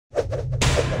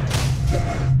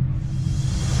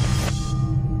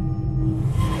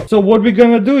So what we're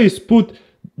gonna do is put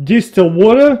distilled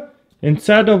water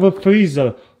inside of a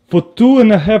freezer for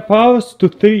 2.5 hours to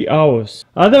 3 hours.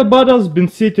 Other bottles been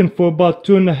sitting for about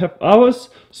 2.5 hours,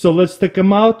 so let's take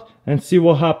them out and see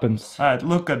what happens. Alright,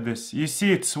 look at this. You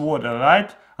see it's water,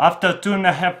 right? After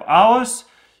 2.5 hours,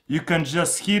 you can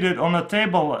just heat it on a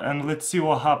table and let's see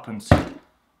what happens.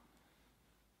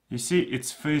 You see,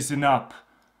 it's freezing up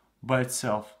by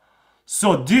itself.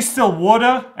 So distilled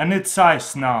water and it's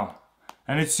ice now.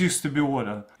 And it's used to be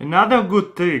water. Another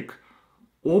good trick.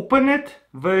 Open it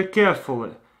very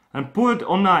carefully and put it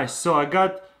on ice. So I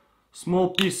got small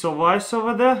piece of ice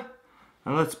over there.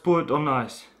 And let's put it on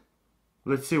ice.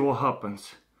 Let's see what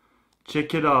happens.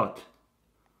 Check it out.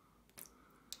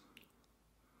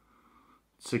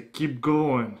 So keep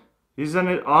going. Isn't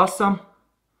it awesome?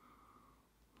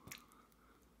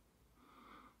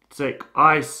 It's like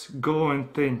ice going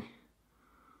thing.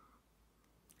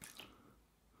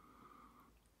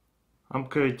 I'm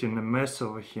creating a mess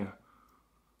over here.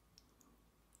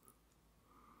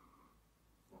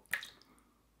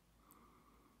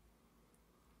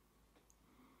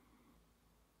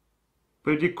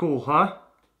 Pretty cool, huh?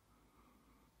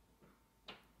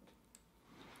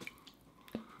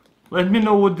 Let me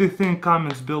know what you think,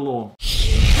 comments below.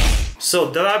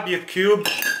 So drop your cube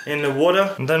in the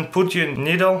water and then put your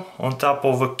needle on top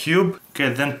of a cube.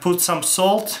 Okay, then put some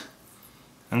salt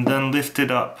and then lift it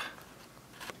up.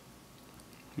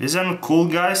 Isn't it cool,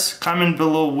 guys? Comment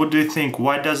below what do you think,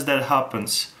 why does that happen?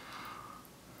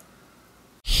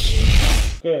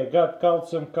 Okay, I got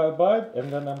calcium carbide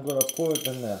and then I'm gonna pour it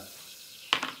in there.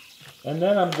 And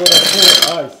then I'm gonna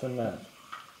pour ice in there.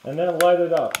 And then light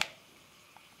it up.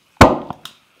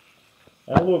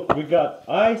 And look, we got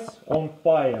ice on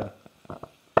fire.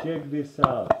 Check this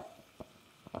out.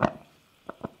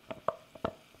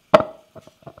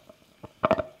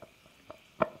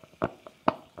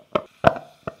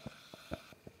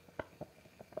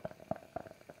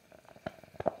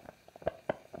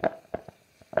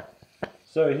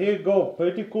 So here you go,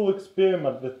 pretty cool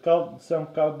experiment with calcium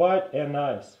carbide and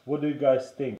ice. What do you guys think?